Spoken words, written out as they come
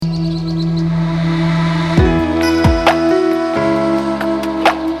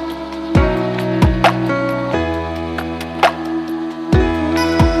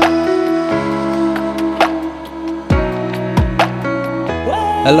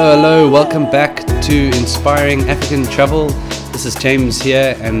Hello, welcome back to Inspiring African Travel. This is James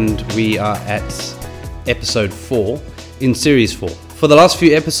here, and we are at episode 4 in series 4. For the last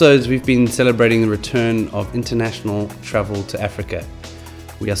few episodes, we've been celebrating the return of international travel to Africa.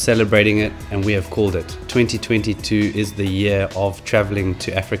 We are celebrating it, and we have called it 2022 is the year of traveling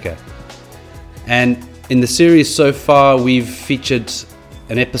to Africa. And in the series so far, we've featured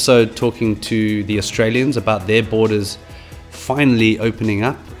an episode talking to the Australians about their borders finally opening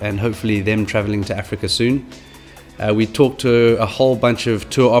up and hopefully them traveling to Africa soon. We talked to a whole bunch of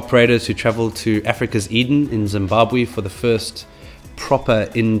tour operators who traveled to Africa's Eden in Zimbabwe for the first proper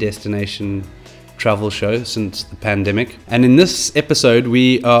in-destination travel show since the pandemic. And in this episode,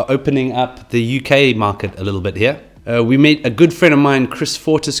 we are opening up the UK market a little bit here. We met a good friend of mine, Chris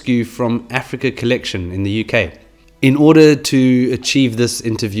Fortescue from Africa Collection in the UK. In order to achieve this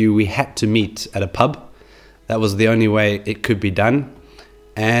interview, we had to meet at a pub. That was the only way it could be done.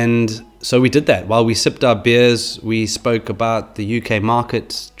 And so we did that. While we sipped our beers, we spoke about the UK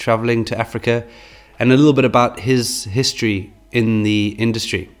market, traveling to Africa, and a little bit about his history in the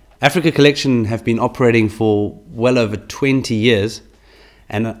industry. Africa Collection have been operating for well over 20 years,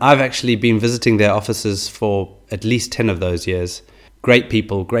 and I've actually been visiting their offices for at least 10 of those years. Great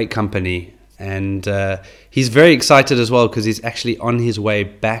people, great company. And he's very excited as well because he's actually on his way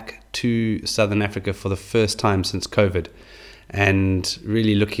back to Southern Africa for the first time since COVID, and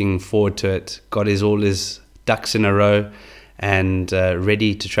really looking forward to it. Got all his ducks in a row and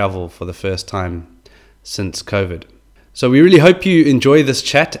ready to travel for the first time since COVID. So we really hope you enjoy this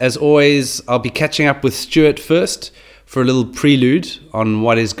chat. As always, I'll be catching up with Stuart first for a little prelude on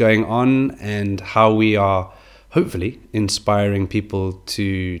what is going on and how we are hopefully inspiring people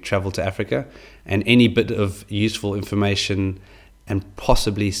to travel to Africa, and any bit of useful information and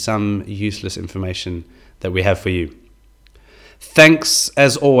possibly some useless information that we have for you. Thanks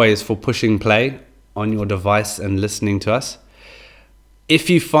as always for pushing play on your device and listening to us. If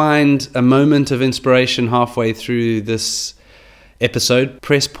you find a moment of inspiration halfway through this episode,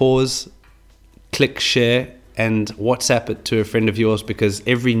 press pause, click share, and WhatsApp it to a friend of yours, because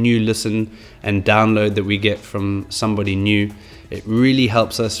every new listen and download that we get from somebody new, it really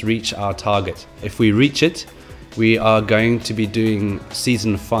helps us reach our target. If we reach it, we are going to be doing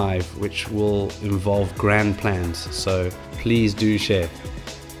season 5, which will involve grand plans. So please do share.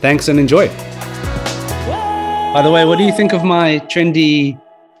 Thanks and enjoy. By the way, what do you think of my trendy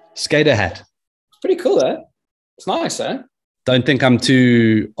skater hat? Pretty cool, eh? It's nice, eh? Don't think I'm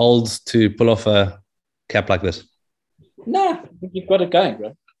too old to pull off a cap like this. Nah, I think you've got it going,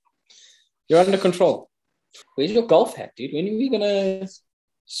 bro. You're under control. Where's your golf hat, dude? When are we gonna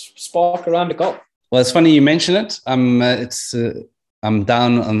spark around the golf? Well, it's funny you mention it. I'm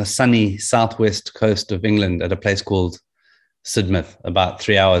down on the sunny southwest coast of England at a place called Sidmouth, about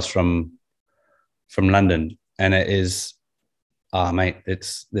 3 hours from London, and it is, mate,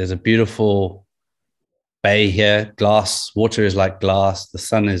 there's a beautiful bay here. Glass water is like glass. The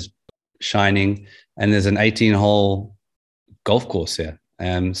sun is shining. And there's an 18-hole golf course here.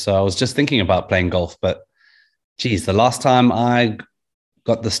 So I was just thinking about playing golf, but geez, the last time I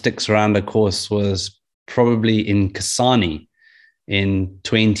got the sticks around a course was probably in Kasane in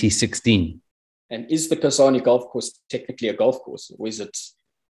 2016. And is the Kasane golf course technically a golf course, or is it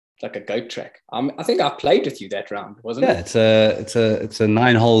like a goat track? I think I played with you that round, wasn't it? Yeah, it's a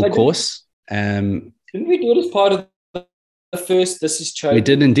 9-hole course. Didn't we do it as part of the first This Is Chosen? We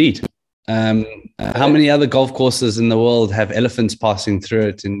did indeed. How many other golf courses in the world have elephants passing through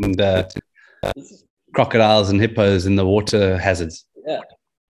it and crocodiles and hippos and the water hazards?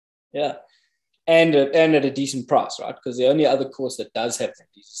 Yeah. And at a decent price, right? Because the only other course that does have that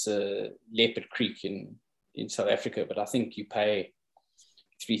is Leopard Creek in South Africa. But I think you pay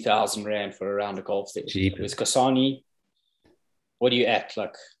 3,000 Rand for a round of golf there. Cheap. With Kasane, what are you at?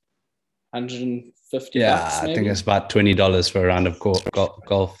 Like 150 yeah, bucks, maybe? I think it's about $20 for a round of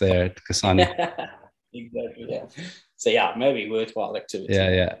golf there at Kasane. Exactly, yeah. So yeah, maybe worthwhile activity.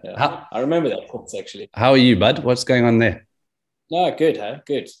 Yeah. I remember that course actually. How are you, bud? What's going on there? No, good, huh?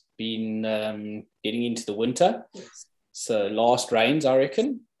 Good. Been getting into the winter. So last rains, I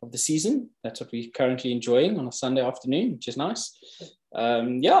reckon, of the season. That's what we're currently enjoying on a Sunday afternoon, which is nice.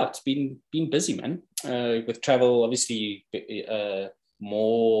 It's been busy, man. With travel, obviously,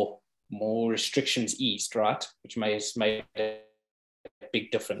 more restrictions eased, right? Which has made a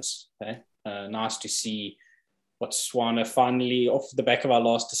big difference. Okay? Nice to see Botswana finally off the back of our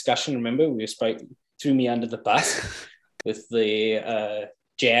last discussion. Remember, threw me under the bus with the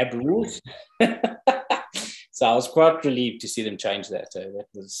jab rules. So I was quite relieved to see them change that. That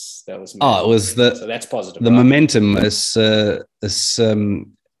was it was so that's positive. The right? momentum is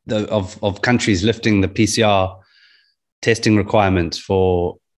of countries lifting the PCR testing requirements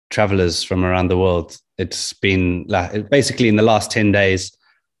for travelers from around the world. It's been basically in the last 10 days,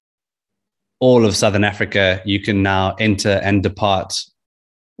 all of Southern Africa, you can now enter and depart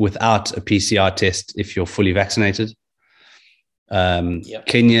without a PCR test if you're fully vaccinated.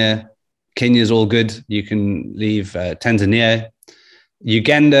 Kenya's all good. You can leave Tanzania,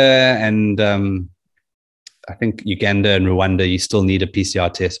 Uganda, and I think Uganda and Rwanda, you still need a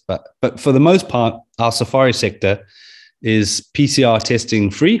PCR test. But for the most part, our safari sector is PCR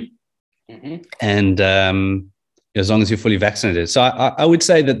testing free, and as long as you're fully vaccinated. So I would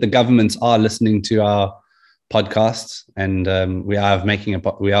say that the governments are listening to our podcasts, and we are making a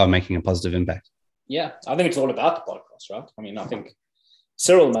positive impact. Yeah, I think it's all about the podcast, right? I mean, I think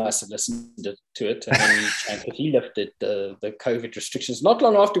Cyril must have listened to it, and then he lifted the COVID restrictions not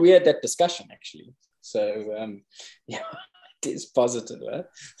long after we had that discussion, actually. So, yeah, it is positive. Right?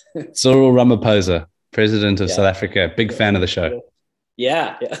 Cyril Ramaphosa, President of South Africa, big fan of the show.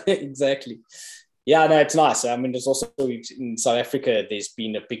 Yeah, exactly. Yeah, no, it's nice. I mean, there's also in South Africa, there's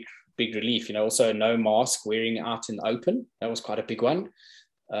been a big relief. Also no mask wearing out in the open. That was quite a big one.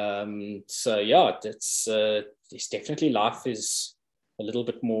 So yeah, it's definitely life is a little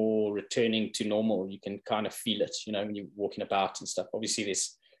bit more returning to normal. You can kind of feel it, when you're walking about and stuff. Obviously,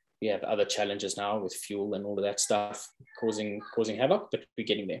 we have other challenges now with fuel and all of that stuff causing havoc, but we're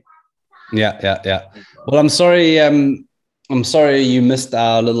getting there. Yeah. Well, I'm sorry you missed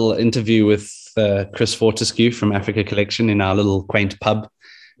our little interview with Chris Fortescue from Africa Collection in our little quaint pub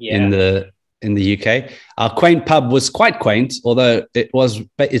in the UK. Our quaint pub was quite quaint, although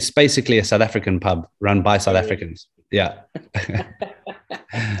it's basically a South African pub run by South Africans. Yeah.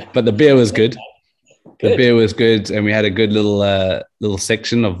 But the beer was good. The beer was good, and we had a good little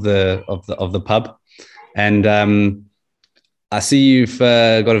section of the pub. And I see you've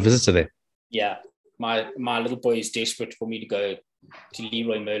got a visitor there. Yeah, my little boy is desperate for me to go to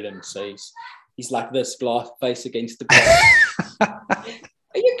Leroy Merlin, so he's like this, glass face against the glass. Are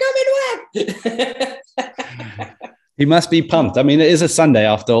you coming back? He must be pumped. I mean, it is a Sunday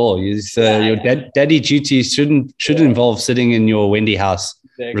after all. Your daddy duties should involve sitting in your Wendy house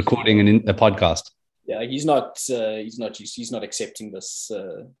recording a podcast. Yeah, he's not accepting this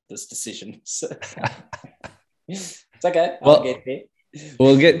decision. So. It's okay. I'll get there.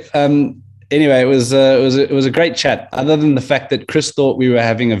 We'll get. Anyway, it was a great chat. Other than the fact that Chris thought we were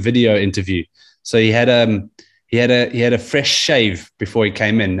having a video interview, so he had a fresh shave before he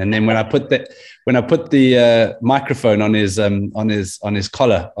came in, and then when I put the microphone on his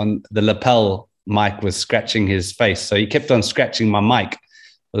collar, on the lapel mic was scratching his face, so he kept on scratching my mic. It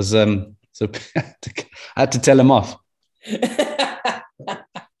was so I had to tell him off.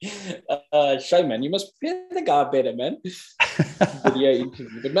 Showman, you must prepare the guy better, man. Video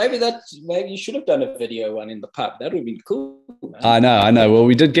interview, but maybe you should have done a video one in the pub. That would have been cool, man. I know. Well,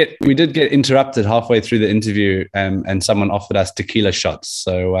 we did get interrupted halfway through the interview, and someone offered us tequila shots.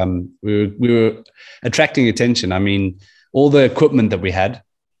 So we were attracting attention. I mean, all the equipment that we had,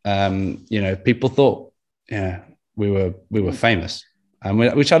 people thought, we were famous,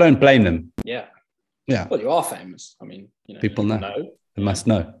 which I don't blame them. Yeah. Well, you are famous. I mean, people know. They must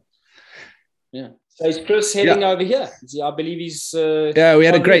know. Yeah. So is Chris heading over here? I believe he's... we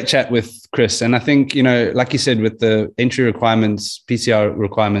had a great chat with Chris. And I think, like you said, with the entry requirements, PCR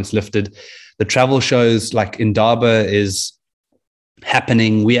requirements lifted, the travel shows like Indaba is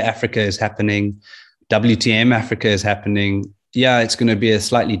happening. We Africa is happening. WTM Africa is happening. Yeah, it's going to be a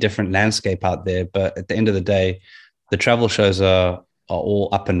slightly different landscape out there. But at the end of the day, the travel shows are all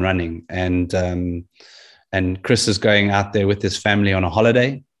up and running. And Chris is going out there with his family on a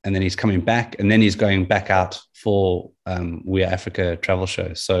holiday. And then he's coming back, and then he's going back out for We Are Africa travel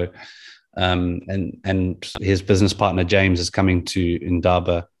show. So, and his business partner James is coming to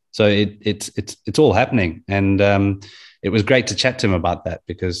Indaba. So it's all happening, and it was great to chat to him about that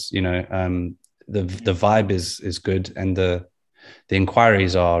because the vibe is good, and the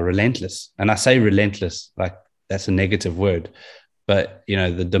inquiries are relentless. And I say relentless like that's a negative word, but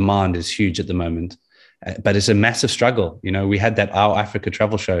the demand is huge at the moment. But it's a massive struggle. We had that Our Africa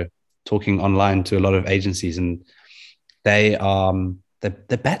travel show talking online to a lot of agencies, and they're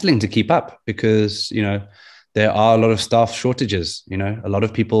battling to keep up because, there are a lot of staff shortages. A lot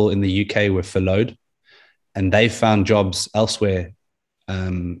of people in the UK were furloughed and they found jobs elsewhere,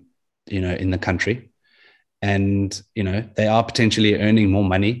 in the country. And, they are potentially earning more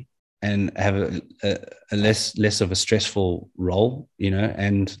money and have a less of a stressful role,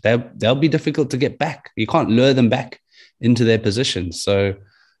 and they'll be difficult to get back. You can't lure them back into their positions. So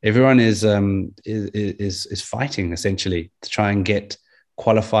everyone is fighting essentially to try and get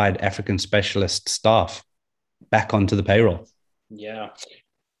qualified African specialist staff back onto the payroll. Yeah.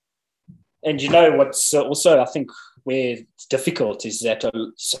 And you know what's also, I think, where it's difficult is that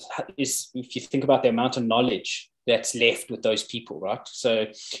is if you think about the amount of knowledge that's left with those people, right? So,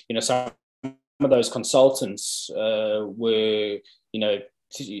 you know, some of those consultants were, you know,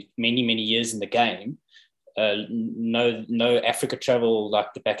 many years in the game, know Africa travel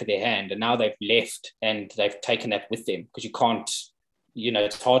like the back of their hand, and now they've left and they've taken that with them, because you can't, you know,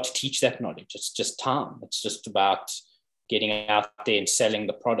 it's hard to teach that knowledge. It's just time. It's just about getting out there and selling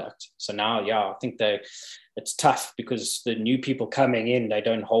the product. So now, yeah, I think it's tough because the new people coming in, they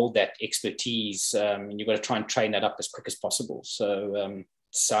don't hold that expertise, and you've got to try and train that up as quick as possible. So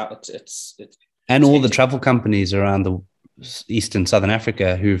it's and all the travel companies around the East and Southern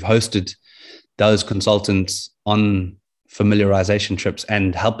Africa who've hosted those consultants on familiarization trips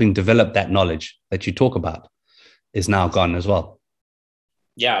and helping develop that knowledge that you talk about is now gone as well.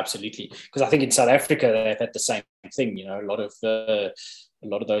 Yeah, absolutely. Because I think in South Africa, they've had the same thing. You know, a lot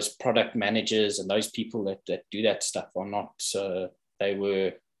of those product managers and those people that do that stuff are not. They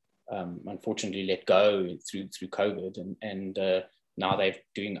were unfortunately let go through COVID, and now they're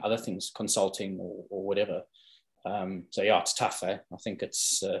doing other things, consulting or whatever. So yeah, it's tough. I think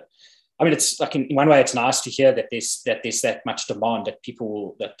it's. I mean, it's like in one way, it's nice to hear that there's that much demand that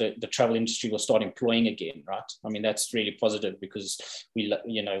the travel industry will start employing again, right? I mean, that's really positive, because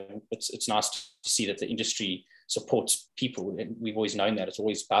it's nice to see that the industry supports people, and we've always known that it's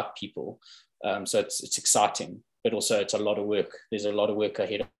always about people. So it's exciting, but also it's a lot of work. There's a lot of work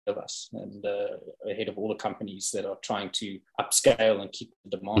ahead of us, and ahead of all the companies that are trying to upscale and keep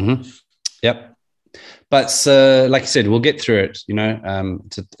the demand. Mm-hmm. Yep. But like you said, we'll get through it. You know,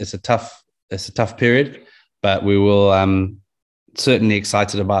 it's a tough period, but we will certainly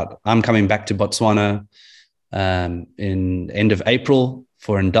excited about. I'm coming back to Botswana in end of April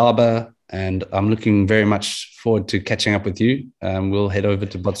for Indaba, and I'm looking very much forward to catching up with you. We'll head over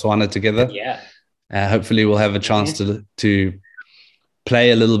to Botswana together. Yeah. Hopefully, we'll have a chance to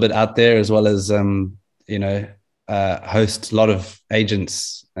play a little bit out there, as well as host a lot of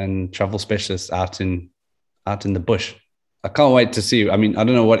agents and travel specialists out in the bush. I can't wait to see. I mean, I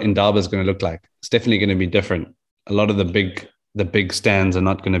don't know what Indaba is going to look like. It's definitely going to be different. A lot of the big stands are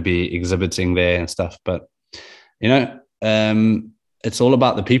not going to be exhibiting there and stuff. But you know, it's all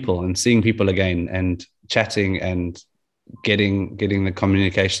about the people and seeing people again and chatting and getting the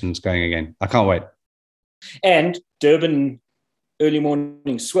communications going again. I can't wait. And Durban early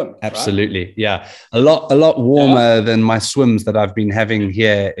morning swim. Absolutely. Right? Yeah. A lot warmer than my swims that I've been having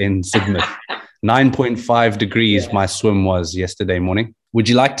here in Sidmouth. 9.5 degrees my swim was yesterday morning. Would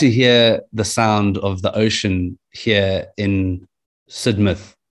you like to hear the sound of the ocean here in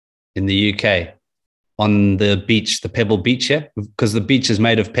Sidmouth in the UK on the beach, the Pebble Beach here? Because the beach is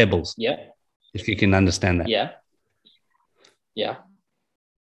made of pebbles. Yeah. If you can understand that. Yeah. Yeah.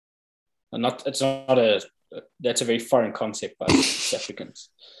 That's a very foreign concept by South Africans.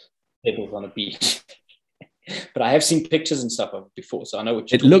 Pebbles on a beach. But I have seen pictures and stuff of it before, so I know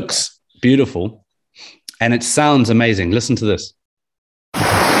what you're talking about. It looks beautiful, and it sounds amazing. Listen to this.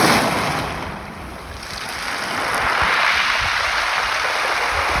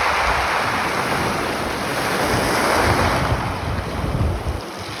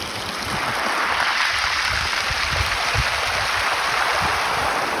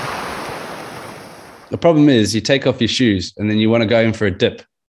 The problem is you take off your shoes and then you want to go in for a dip.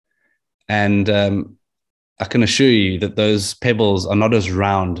 And I can assure you that those pebbles are not as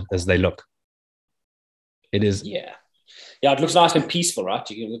round as they look. It is. Yeah. Yeah, it looks nice and peaceful, right?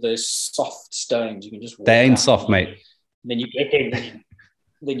 You can, with those soft stones, you can just walk. They ain't soft, mate. Then you get in,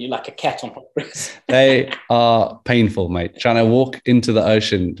 then you're like a cat on hot bricks. They are painful, mate. Trying to walk into the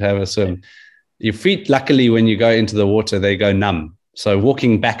ocean to have a swim. Your feet, luckily, when you go into the water, they go numb. So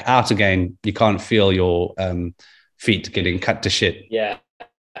walking back out again, you can't feel your feet getting cut to shit. Yeah.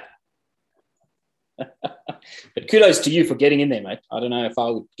 But kudos to you for getting in there, mate. I don't know if I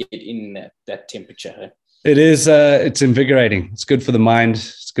would get in that temperature. Hey? It is. It's invigorating. It's good for the mind.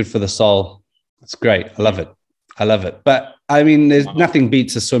 It's good for the soul. It's great. I love it. But I mean, there's nothing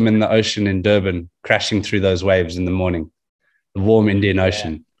beats a swim in the ocean in Durban, crashing through those waves in the morning. The warm Indian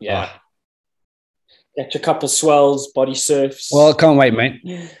Ocean. Yeah. Oh. Catch a couple swells, body surfs. Well, can't wait, mate.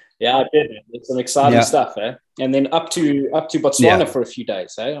 Yeah, I did. It's some exciting stuff, eh? And then up to Botswana for a few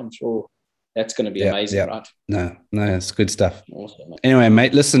days, eh? I'm sure that's going to be amazing, right? No, it's good stuff. Awesome. Anyway,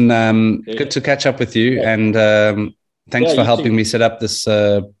 mate, listen, good to catch up with you, and thanks for helping me set up this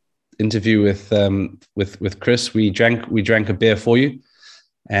interview with Chris. We drank a beer for you,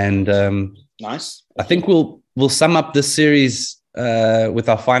 and nice. I think we'll sum up this series with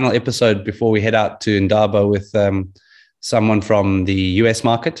our final episode before we head out to Indaba with someone from the US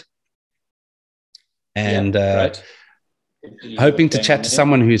market. And right. Hoping to chat to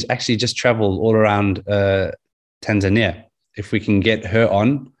someone who's actually just traveled all around Tanzania. If we can get her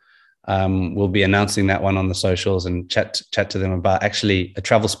on, we'll be announcing that one on the socials and chat to them about actually a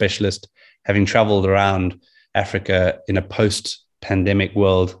travel specialist having traveled around Africa in a post-pandemic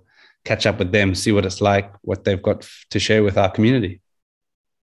world. Catch up with them, see what it's like, what they've got to share with our community.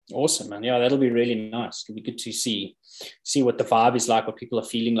 Awesome, man. Yeah, that'll be really nice. It'll be good to see what the vibe is like, what people are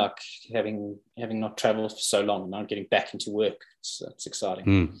feeling like having not traveled for so long, now getting back into work. It's exciting.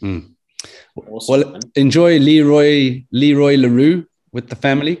 Mm-hmm. Awesome, well, man. Enjoy Leroy Leroux with the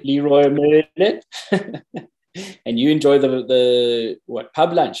family. Leroy Merlin. And you enjoy the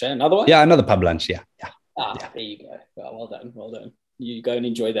pub lunch, another one? Yeah, another pub lunch, yeah. There you go. Well done. You go and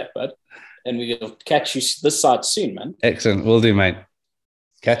enjoy that, bud. And we'll catch you this side soon, man. Excellent. Will do, mate.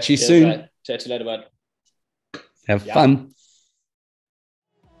 Catch you soon. Mate. Chat to you later, bud. Have fun.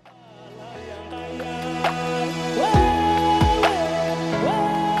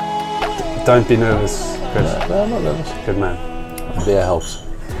 Don't be nervous, Chris. No, I'm not nervous. Good man. Beer helps.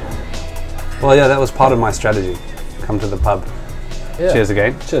 Well, yeah, that was part of my strategy. Come to the pub. Yeah. Cheers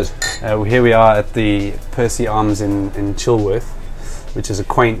again. Cheers. Here we are at the Percy Arms in Chilworth, which is a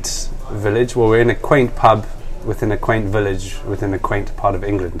quaint village. Well, we're in a quaint pub within a quaint village within a quaint part of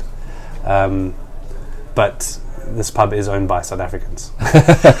England. But this pub is owned by South Africans,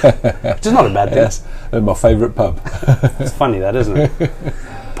 which is not a bad thing. Yes, they're my favourite pub. It's funny that, isn't it?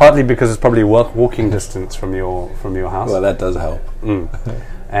 Partly because it's probably walking distance from your house. Well, that does help.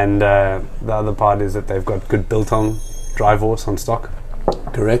 And the other part is that they've got good biltong dry horse on stock.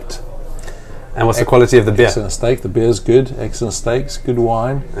 Correct. And what's the quality of the beer? Excellent steak. The beer's good. Excellent steaks. Good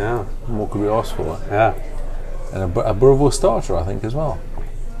wine. Yeah. What could we ask for? Yeah. And a Boerewors starter, I think, as well.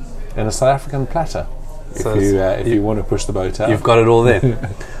 And a South African platter. So if you want to push the boat out. You've got it all there.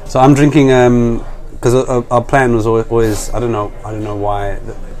 So I'm drinking because our plan was always I don't know why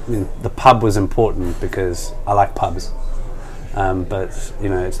the pub was important because I like pubs. But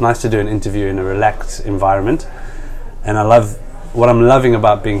it's nice to do an interview in a relaxed environment, and what I'm loving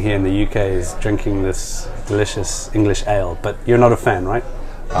about being here in the UK is drinking this delicious English ale. But you're not a fan, right?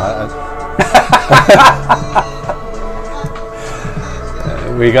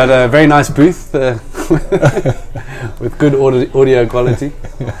 We got a very nice booth with good audio quality.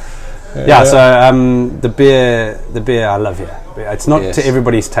 So the beer I love here. It's not to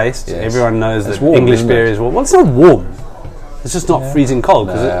everybody's taste. Yes. Everyone knows that warm, English beer is warm. Well, it's not warm. It's just not freezing cold.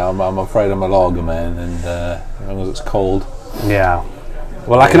 I'm afraid I'm a lager man, and as long as it's cold. Yeah.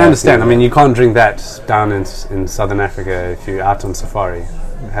 Well, I can understand. I mean, you can't drink that down in Southern Africa if you're out on safari.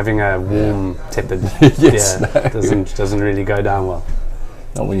 Having a warm, tepid beer doesn't really go down well.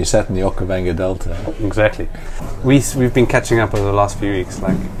 Not when you sat in the Okavango Delta. Exactly. We've been catching up over the last few weeks.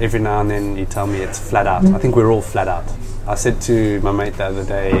 Like every now and then you tell me it's flat out. I think we're all flat out. I said to my mate the other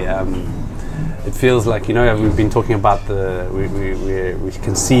day, it feels like, we've been talking about we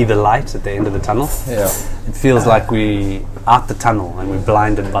can see the light at the end of the tunnel. Yeah. It feels like we out the tunnel and we're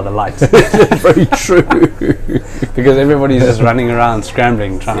blinded by the light. Very true. Because everybody's just running around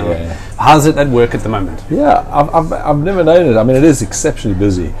scrambling, trying to. How's it at work at the moment? Yeah, I've never known it. I mean, it is exceptionally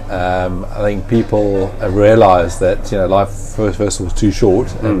busy. I think people have realised that life first of all is too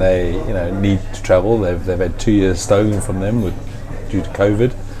short, and they need to travel. They've had 2 years stolen from them due to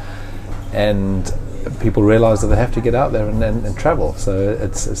COVID, and people realise that they have to get out there and travel. So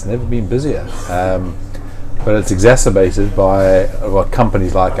it's never been busier. But it's exacerbated by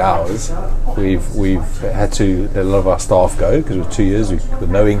companies like ours. We've had to let a lot of our staff go because it was 2 years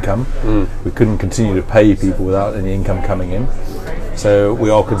with no income. We couldn't continue to pay people without any income coming in. So we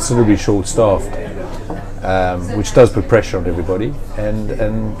are considerably short-staffed, which does put pressure on everybody. And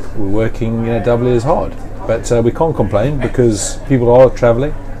we're working doubly as hard. But we can't complain because people are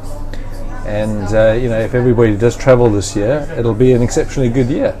travelling. And if everybody does travel this year, it'll be an exceptionally good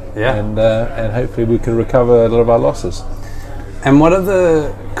year. Yeah. And hopefully we can recover a lot of our losses. And what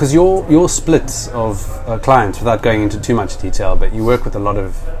are because your splits of clients, without going into too much detail, but you work with a lot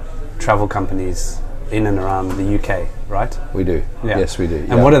of travel companies in and around the UK, right? We do. Yeah. Yes, we do.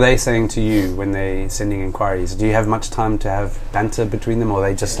 And what are they saying to you when they're sending inquiries? Do you have much time to have banter between them, or are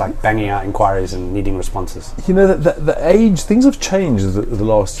they just like banging out inquiries and needing responses? The age, things have changed the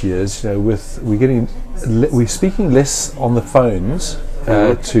last years. We're speaking less on the phones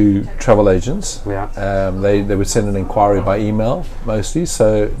to travel agents. Yeah. They would send an inquiry by email mostly.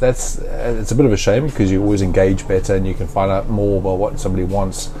 So it's a bit of a shame because you always engage better and you can find out more about what somebody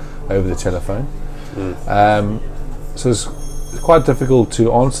wants over the telephone. So it's quite difficult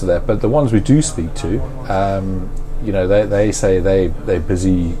to answer that. But the ones we do speak to, they say they're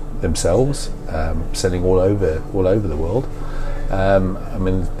busy themselves, selling all over the world. I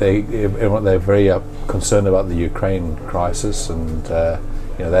mean, they're very concerned about the Ukraine crisis and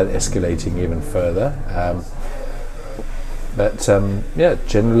that escalating even further. But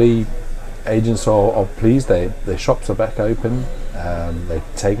generally, agents are pleased. Their shops are back open. They're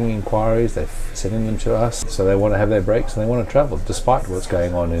taking inquiries. They're sending them to us. So they want to have their breaks and they want to travel, despite what's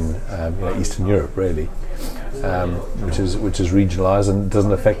going on in Eastern Europe, really, which is regionalised and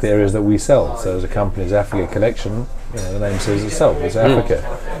doesn't affect the areas that we sell. So as a company, as Africa Collection, the name says itself. It's Africa,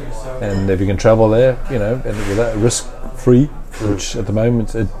 and if you can travel there, and without risk-free, which at the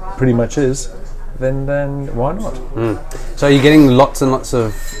moment it pretty much is, then why not? So are you getting lots and lots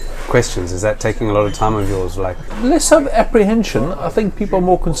of questions? Is that taking a lot of time of yours? Like less of apprehension. I think people are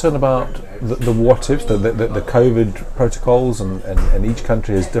more concerned about the what ifs, the COVID protocols, and each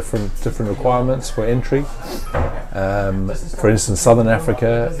country has different requirements for entry. For instance, Southern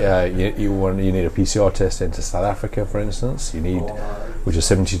Africa, you need a PCR test into South Africa, for instance. You need, which is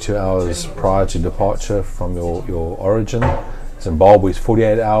 72 hours prior to departure from your origin. Zimbabwe is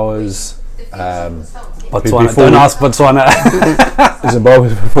 48 hours. Botswana, don't ask Botswana. Zimbabwe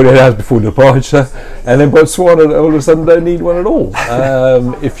is 48 hours before departure, and then Botswana all of a sudden don't need one at all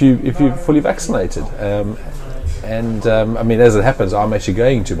if you're fully vaccinated. I mean, as it happens, I'm actually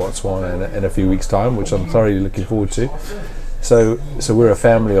going to Botswana in a few weeks' time, which I'm thoroughly looking forward to. So we're a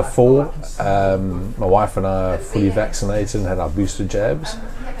family of 4. My wife and I are fully vaccinated and had our booster jabs,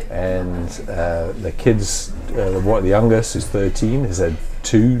 and the kids, the youngest, who's 13, has had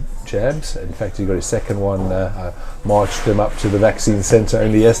 2 jabs. In fact, he got his second one. I marched him up to the vaccine centre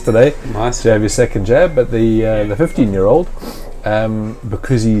only yesterday to have his second jab. But the 15-year-old,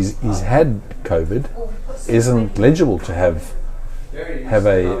 because he's had COVID, isn't eligible to have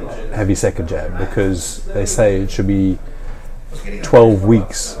his second jab, because they say it should be 12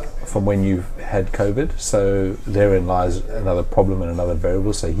 weeks from when you've had COVID. So therein lies another problem and another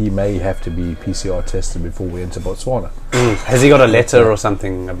variable. So he may have to be PCR tested before we enter Botswana. Has he got a letter or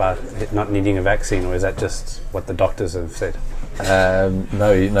something about it not needing a vaccine, or is that just what the doctors have said?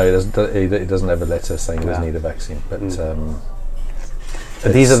 No, he doesn't. He doesn't have a letter saying he doesn't need a vaccine. But it's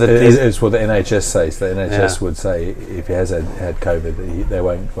what the NHS says. The NHS would say if he has had COVID, they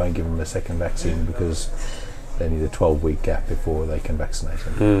won't give him a second vaccine, because they need a 12-week gap before they can vaccinate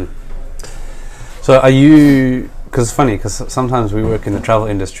him. So are you, because it's funny, because sometimes we work in the travel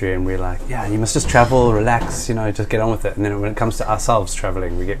industry and we're like, you must just travel, relax, just get on with it. And then when it comes to ourselves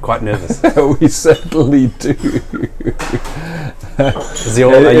traveling, we get quite nervous. We certainly do.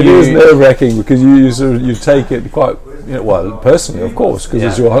 It is nerve-wracking, because you take it quite, well, personally, of course, because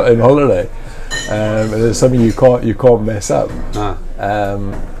it's your own holiday, and it's something you can't mess up.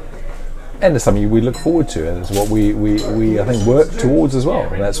 And it's something we look forward to, and it's what we I think work towards as well.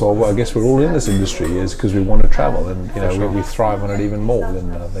 And that's why I guess we're all in this industry, is because we want to travel, and we thrive on it even more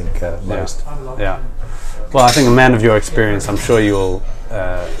than I think most. Yeah. Well, I think a man of your experience, I'm sure you'll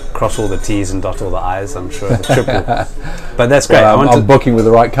cross all the T's and dot all the I's. I'm sure the trip will. But that's great. Well, I'm booking with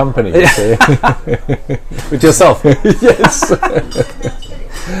the right company. With yourself. Yes.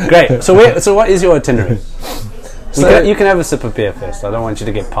 Great. So what is your itinerary? So you can have a sip of beer first. I don't want you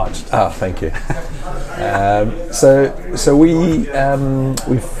to get parched. Oh, thank you. So we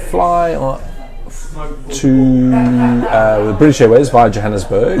fly to the British Airways via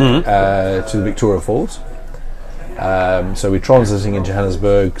Johannesburg to the Victoria Falls. So we're transiting in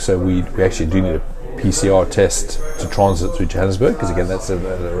Johannesburg. So we actually do need a PCR test to transit through Johannesburg, because again that's a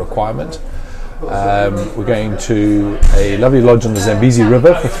requirement. We're going to a lovely lodge on the Zambezi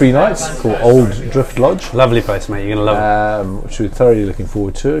River for 3 nights called Old Drift Lodge. Lovely place, mate. You're going to love it. Which we're thoroughly looking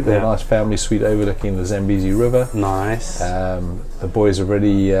forward to. Got a nice family suite overlooking the Zambezi River. Nice. The boys have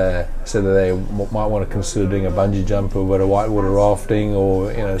already said that they might want to consider doing a bungee jump or a bit of whitewater rafting,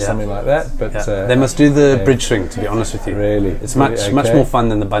 or something like that. But they must do the bridge swing, to be honest with you. Really? It's much more fun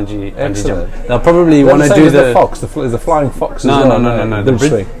than the bungee jump. They'll probably want to do the fox. The flying fox. No. The bridge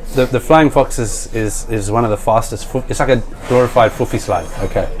swing. The flying fox is one of the fastest. It's like a glorified foofy slide.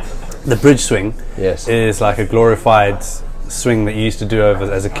 Okay. The bridge swing is like a glorified swing that you used to do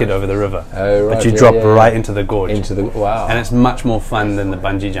as a kid over the river. Oh, right. But you drop right into the gorge. Wow. And it's much more fun than the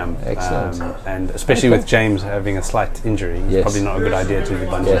bungee jump. Excellent. And especially with James having a slight injury, it's probably not a good idea to do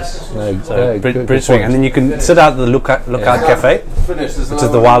bungee. Yes. Bridge swing. And then you can sit out at the Lookout Cafe, which is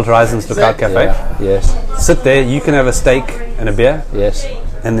the Wild Horizons Lookout Cafe. Yes. Sit there, you can have a steak and a beer. Yes.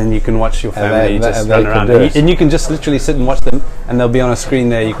 And then you can watch your family just run around. And you can just literally sit and watch them, and they'll be on a screen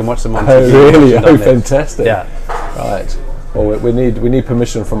there. You can watch them on TV. Oh, really? Oh, fantastic. Yeah. Right. Well, we need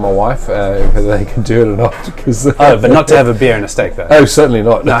permission from my wife whether they can do it or not. Cause but not to have a beer and a steak, though. Oh, certainly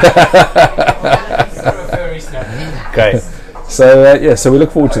not. No. Great. So so we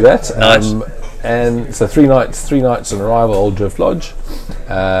look forward to that. Nice. And so 3 nights in arrival, Old Drift Lodge,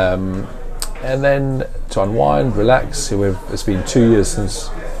 and then to unwind, relax. It's been 2 years since,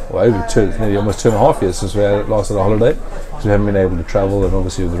 nearly almost 2.5 years since we last had a holiday. So we haven't been able to travel, and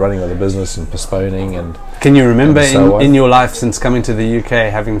obviously with the running of the business and postponing. And can you remember so in your life since coming to the UK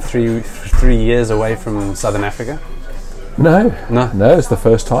having 3 years away from Southern Africa? No, it's the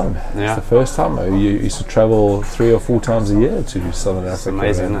first time. Yeah. It's the first time. You used to travel 3 or 4 times a year to Southern Africa.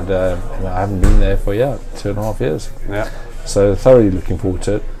 Amazing, and I haven't been there for 2.5 years. Yeah. So thoroughly looking forward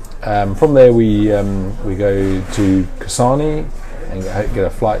to it. From there we go to Kasane and get a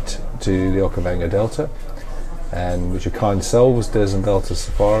flight to the Okavango Delta, and with your kind selves, Des and Delta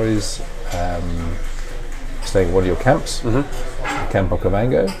Safaris, staying at one of your camps, Camp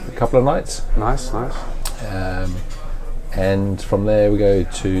Okavango, a couple of nights. Nice. And from there we go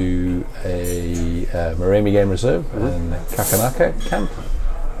to a Maremi Game Reserve and Kakanaka Camp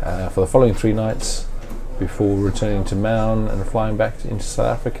for the following 3 nights before returning to Maun and flying back into South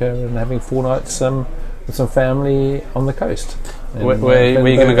Africa and having 4 nights with some family on the coast. Where are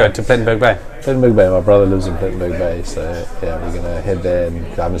you going to go? To Plettenberg Bay? Plettenberg Bay. My brother lives in Plettenberg Bay, so we're going to head there, and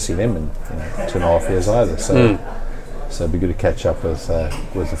I haven't seen him in 2.5 years either. So it'd be good to catch up with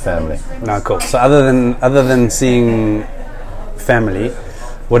the family. No, cool. So other than seeing family,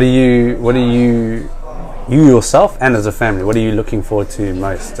 what are you yourself and as a family, what are you looking forward to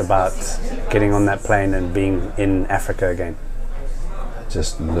most about getting on that plane and being in Africa again?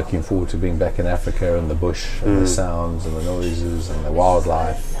 Just looking forward to being back in Africa and the bush and the sounds and the noises and the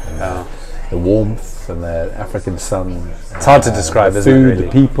wildlife and the warmth and the African sun. It's hard to describe, the isn't food, it, really?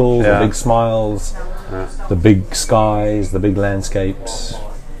 the people, the big smiles, the big skies, the big landscapes.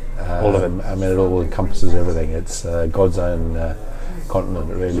 All of it. I mean, it all encompasses everything. It's God's own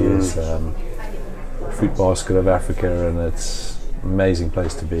continent. It really is. Fruit basket of Africa, and it's an amazing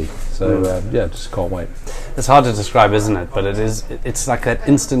place to be. So just can't wait. It's hard to describe, isn't it? But it's like that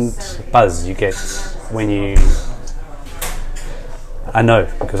instant buzz you get when you... I know,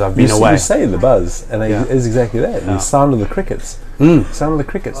 because I've been away. You say the buzz, and it is exactly that. The sound of the crickets. Sound of the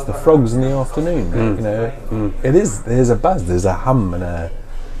crickets, the frogs in the afternoon. It is. There's a buzz, there's a hum and a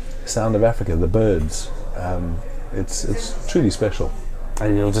sound of Africa, the birds. It's truly special.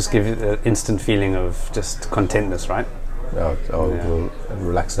 And it'll just give you the instant feeling of just contentness, right?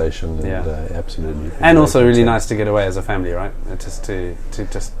 Relaxation, and absolutely. And also really nice to get away as a family, right? Just to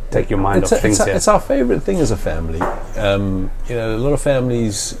take your mind off things. It's our favourite thing as a family. A lot of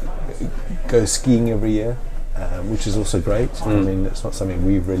families go skiing every year, which is also great. I mean, it's not something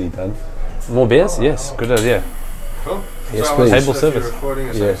we've really done. More beers? Yes, good idea. Cool. Yes, so please. Table service.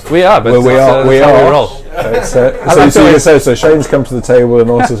 Yes. We are, but we are. we roll. So Shane's come to the table and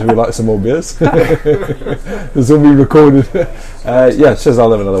asked us if we'd like some more beers. This will be recorded. Says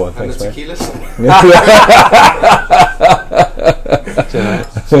I'll have another one. And Thanks, the mate. tequila somewhere.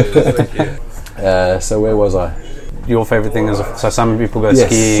 Thank you. So where was I? Your favourite thing is so some people go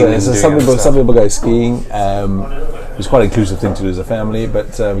skiing. So some people go skiing. It's quite an inclusive thing to do as a family,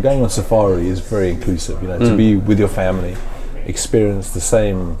 but going on safari is very inclusive. To be with your family, experience the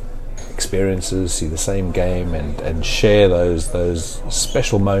same experiences, see the same game, and share those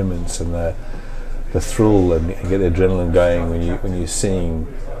special moments and the thrill and get the adrenaline going when you're seeing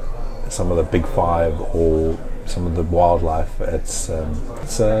some of the big five or some of the wildlife. It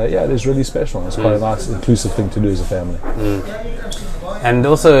is really special. It's quite a nice inclusive thing to do as a family. And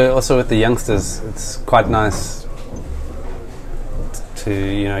also with the youngsters, it's quite nice to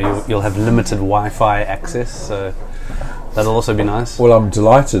you'll have limited Wi-Fi access, so that'll also be nice. Well, I'm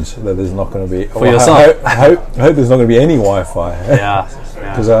delighted that there's not going to be. For yourself. I hope there's not going to be any Wi-Fi.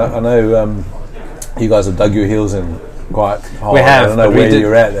 Because I know you guys have dug your heels in quite hard. We have. I don't know where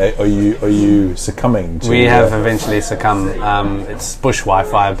you're at. Are you succumbing to? We have eventually succumbed. It's bush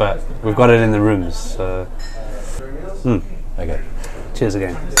Wi-Fi, but we've got it in the rooms. So. Okay. Cheers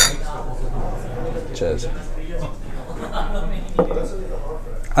again. Cheers.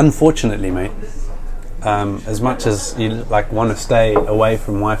 Unfortunately, mate, as much as you want to stay away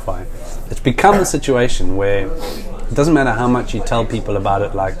from Wi-Fi, it's become a situation where it doesn't matter how much you tell people about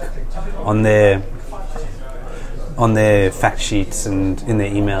it, like on their fact sheets and in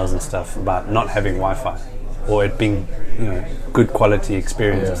their emails and stuff about not having Wi-Fi or it being good quality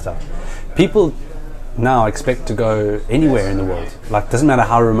experience and stuff. People now expect to go anywhere in the world. Like, doesn't matter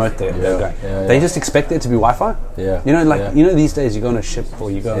how remote they're going. They just expect there to be Wi-Fi. Yeah. You know, like these days you go on a ship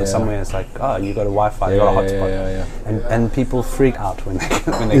or you go somewhere. It's like, you got a Wi-Fi, you got a hotspot, and people freak out when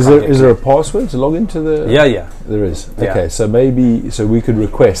they Is there a password to log into the? Yeah. There is. Okay, so maybe we could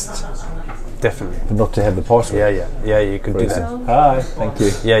request definitely not to have the password. Yeah. You could do that. Hi, thank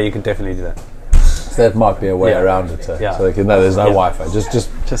you. Yeah, you could definitely do that. So that might be a way around it. So they can know there's no Wi-Fi.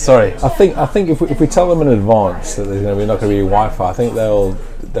 Just sorry. I think if we tell them in advance that there's not going to be Wi-Fi, I think they'll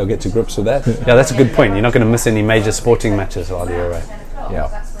get to grips with that. Yeah, that's a good point. You're not going to miss any major sporting matches while you're away.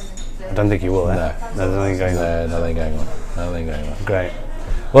 Yeah. I don't think you will. No, there's nothing going on. No, nothing going on. Nothing going on. Great.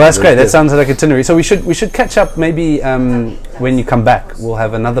 Well, that's great. That sounds like an itinerary. So we should catch up maybe when you come back. We'll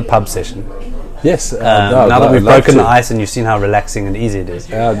have another pub session. Yes. Now that we've broken the ice and you've seen how relaxing and easy it is,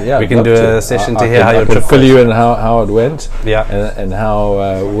 we can do a session to hear how your trip fill you in how it went. Yeah. And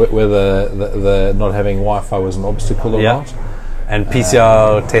how whether the not having Wi-Fi was an obstacle or not. And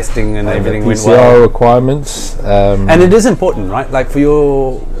PCR testing and everything went well. PCR requirements. And it is important, right? Like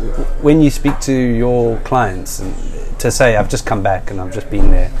when you speak to your clients and to say, I've just come back and I've just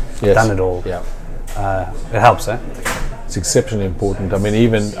been there, done it all. Yeah. It helps, eh? It's exceptionally important.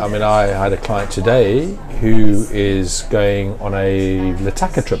 I had a client today who is going on a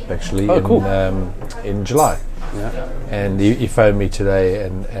Lataka trip actually in July. Yeah. And he phoned me today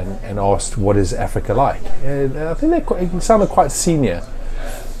and asked, what is Africa like? And I think he sounded quite senior.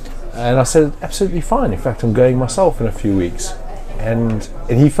 And I said, absolutely fine. In fact, I'm going myself in a few weeks. And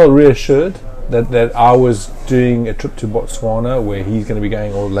he felt reassured that I was doing a trip to Botswana where he's going to be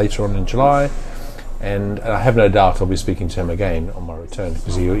going later on in July. And I have no doubt I'll be speaking to him again on my return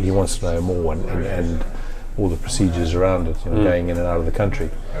because he wants to know more and all the procedures around it, going in and out of the country.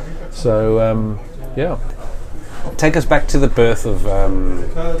 So, Take us back to the birth of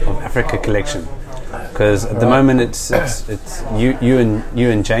Africa Collection, because at the moment it's you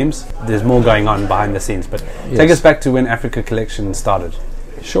and James. There's more going on behind the scenes, but take us back to when Africa Collection started.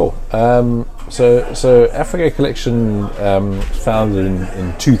 Sure. So Africa Collection founded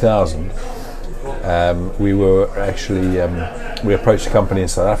in 2000. We were actually we approached a company in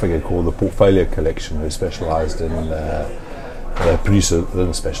South Africa called the Portfolio Collection, who specialised in they produce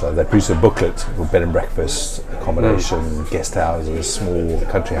a booklet for bed and breakfast, accommodation, guest houses, small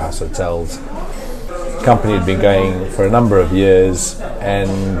country house hotels. The company had been going for a number of years,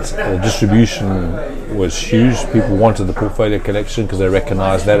 and the distribution was huge. People wanted the Portfolio Collection because they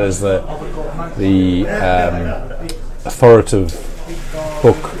recognised that as the authoritative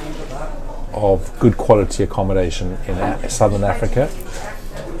book of good quality accommodation in Southern Africa,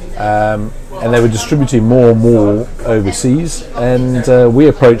 and they were distributing more and more overseas. And we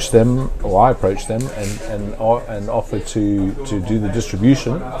approached them, or I approached them, and offered to do the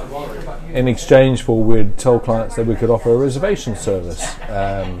distribution. In exchange for, we'd tell clients that we could offer a reservation service,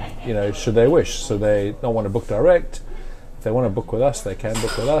 should they wish. So they don't want to book direct. If they want to book with us, they can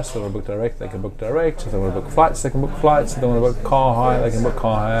book with us. If they want to book direct, they can book direct. If they want to book flights, they can book flights. If they want to book car hire, they can book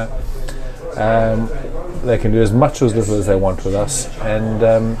car hire. They can do as much or as little as they want with us,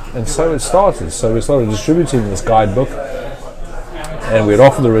 and so it started. So we started distributing this guidebook, and we'd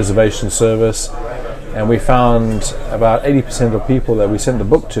offer the reservation service, and we found about 80% of people that we sent the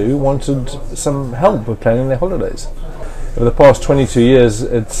book to wanted some help with planning their holidays. Over the past 22 years,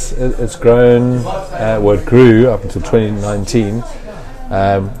 it's grown. It grew up until 2019.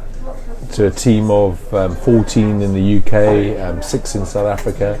 To a team of 14 in the UK, 6 in South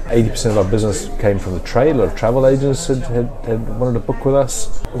Africa. 80% of our business came from the trade. A lot of travel agents had wanted to book with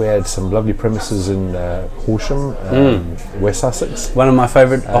us. We had some lovely premises in Horsham, West Sussex. One of my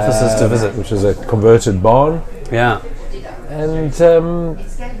favourite offices to visit. Which is a converted barn. Yeah. And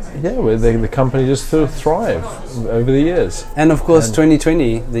the company just sort of thrived over the years. And of course,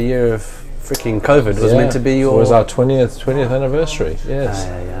 2020, the year of freaking COVID, was meant to be your... It was our 20th anniversary, yes.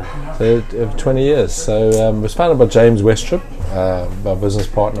 So, of 20 years. So it was founded by James Westrup, my business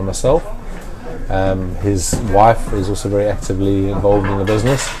partner, and myself. His wife is also very actively involved in the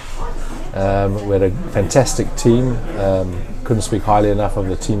business. We had a fantastic team. Couldn't speak highly enough of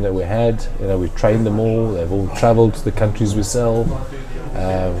the team that we had. We've trained them all. They've all travelled to the countries we sell.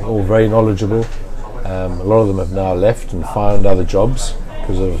 All very knowledgeable. A lot of them have now left and found other jobs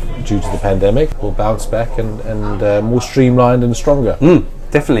due to the pandemic. We'll bounce back and more streamlined and stronger.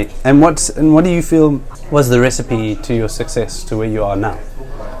 Definitely. And what do you feel was the recipe to your success to where you are now?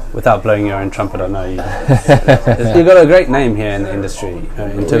 Without blowing your own trumpet, I know you. You've got a great name here in the industry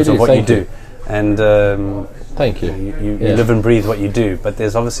in terms of what you do. And thank you. You live and breathe what you do, but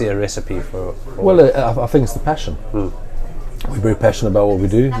there's obviously a recipe for well, I think it's the passion. We're very passionate about what we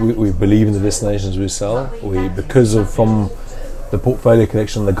do. We believe in the destinations we sell. From the portfolio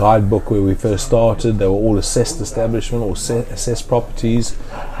collection, the guidebook where we first started, they were all assessed establishment or assessed properties.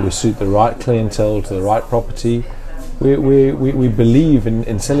 We suit the right clientele to the right property. We believe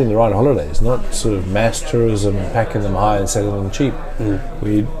in selling the right holidays, not sort of mass tourism, packing them high and selling them cheap.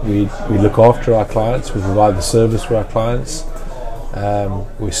 We look after our clients. We provide the service for our clients.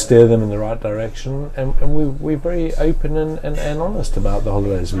 We steer them in the right direction, and we're very open and honest about the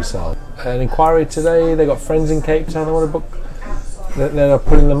holidays we sell. An inquiry today, they got friends in Cape Town, they want to book, that are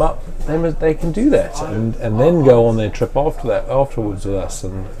putting them up, they can do that and then go on their trip afterwards with us.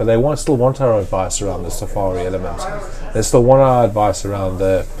 But they still want our advice around the safari element. They still want our advice around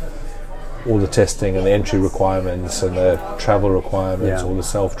all the testing and the entry requirements and the travel requirements, or the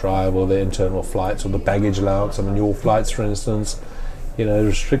self-drive or the internal flights or the baggage allowance. I mean, your flights, for instance,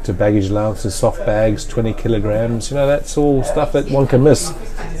 restricted baggage allowances, soft bags, 20 kilograms. That's all stuff that one can miss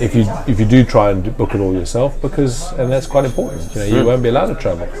if you do try and book it all yourself, and that's quite important. You won't be allowed to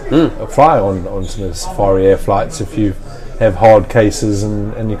travel or fly on some of the Safari Air flights if you have hard cases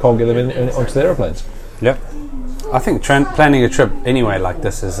and you can't get them onto the airplanes. Yeah, I think planning a trip anyway like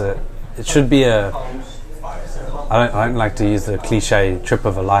this it should be I don't like to use the cliche trip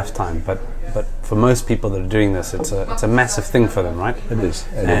of a lifetime, but for most people that are doing this, it's a massive thing for them, right? It is.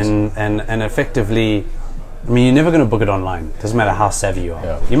 And effectively, I mean, you're never going to book it online. It doesn't matter how savvy you are.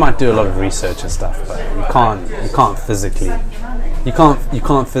 Yeah. You might do a lot of research and stuff, but you can't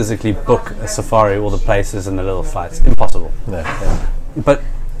physically book a safari, all the places and the little flights. Impossible. No. But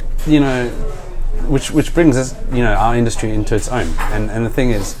which brings us, our industry into its own. And the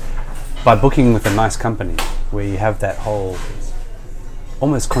thing is, by booking with a nice company where you have that whole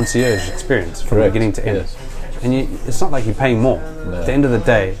almost concierge experience from beginning to end. Yes. And it's not like you're paying more. No. At the end of the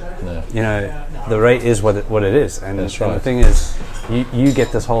day, the rate is what it is. And, That's right. And the thing is, you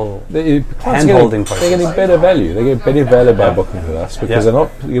get this whole hand-holding process. They're getting better value. They get better value by booking with us because they're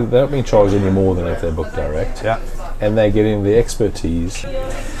not being charged any more than if they book direct. Yeah. And they're getting the expertise.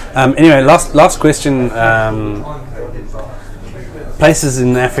 Anyway, last question. Places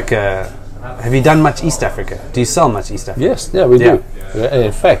in Africa. Have you done much East Africa? Do you sell much East Africa? Yes, we do. And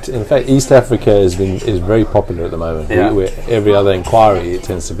in fact, East Africa is very popular at the moment. Yeah. Every other inquiry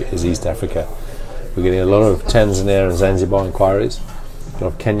is East Africa. We're getting a lot of Tanzania and Zanzibar inquiries, a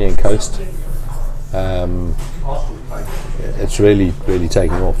lot of Kenyan coast. It's really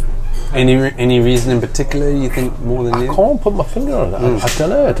taking off. Any reason in particular you think more than I can't put my finger on it. I don't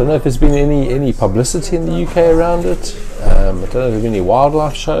know. I don't know if there's been any publicity in the UK around it. I don't know if there's been any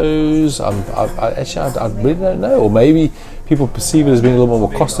wildlife shows. I really don't know. Or maybe people perceive it as being a little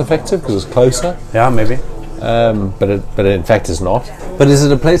more cost effective because it's closer. Yeah, maybe. But in fact it's not. But is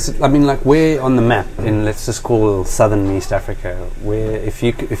it a place, like where on the map in, let's just call southern East Africa, where if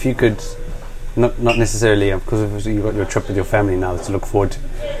you could, not necessarily because you've got your trip with your family now to look forward to,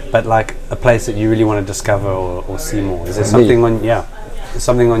 but like a place that you really want to discover or see more, is there something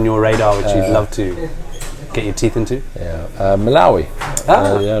on your radar which you'd love to get your teeth into? Malawi.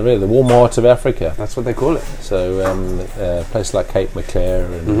 Really, the warm heart of Africa. That's what they call it. So a place like Cape Maclear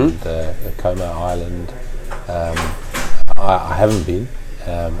and Como Island, I haven't been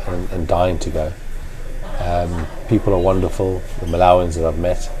and dying to go. People are wonderful, the Malawians that I've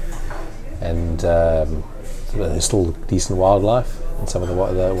met, and there's still decent wildlife in some of the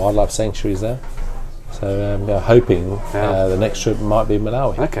wildlife sanctuaries there. So hoping the next trip might be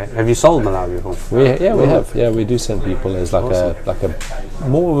Malawi. Okay. Have you sold Malawi before? We have. Yeah, we do send people as like a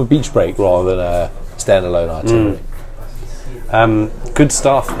more of a beach break rather than a standalone itinerary. Good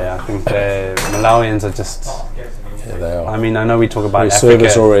staff there. I think the Malawians are just. Yeah, they are. I mean, I know we talk about very Africa.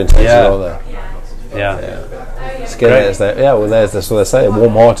 service oriented, aren't they? Yeah. That's what they say. A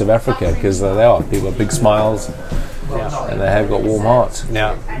warm heart of Africa, because they are. People have big smiles, and they have got warm hearts.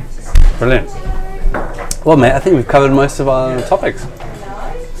 Yeah. Brilliant. Well, mate, I think we've covered most of our topics.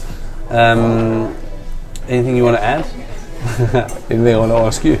 Anything you want to add? Anything I want to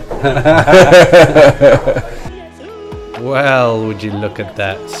ask you? Well, would you look at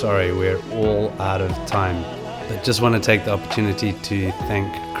that? Sorry, we're all out of time. But just want to take the opportunity to thank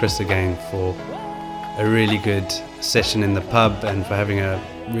Chris again for a really good session in the pub and for having a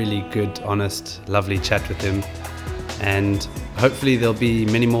really good, honest, lovely chat with him. And hopefully there'll be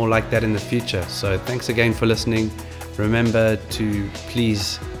many more like that in the future. So thanks again for listening. Remember to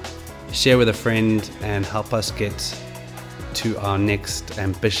please share with a friend and help us get to our next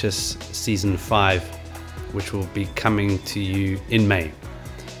ambitious season 5, which will be coming to you in May.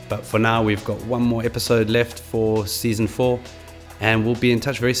 But for now, we've got one more episode left for season 4, and we'll be in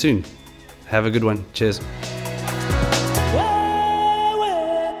touch very soon. Have a good one. Cheers.